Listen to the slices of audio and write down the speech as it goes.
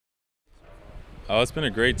Oh, it's been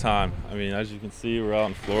a great time. I mean, as you can see, we're out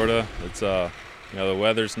in Florida. It's the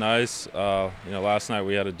weather's nice. Last night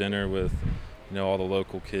we had a dinner with all the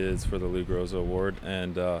local kids for the Lou Groza Award,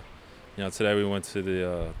 and today we went to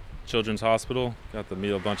the children's hospital. Got to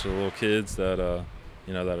meet a bunch of little kids that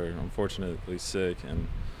that are unfortunately sick, and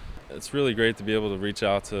it's really great to be able to reach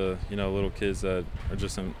out to little kids that are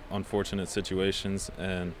just in unfortunate situations,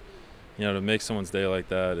 and to make someone's day like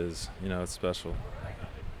that is it's special.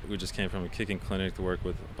 We just came from a kicking clinic to work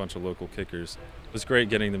with a bunch of local kickers. It was great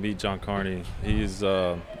getting to meet John Carney. He's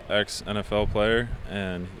ex-NFL player,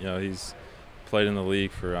 and he's played in the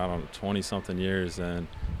league for 20-something years, and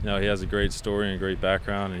he has a great story and a great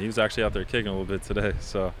background. And he was actually out there kicking a little bit today,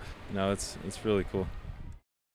 so it's really cool.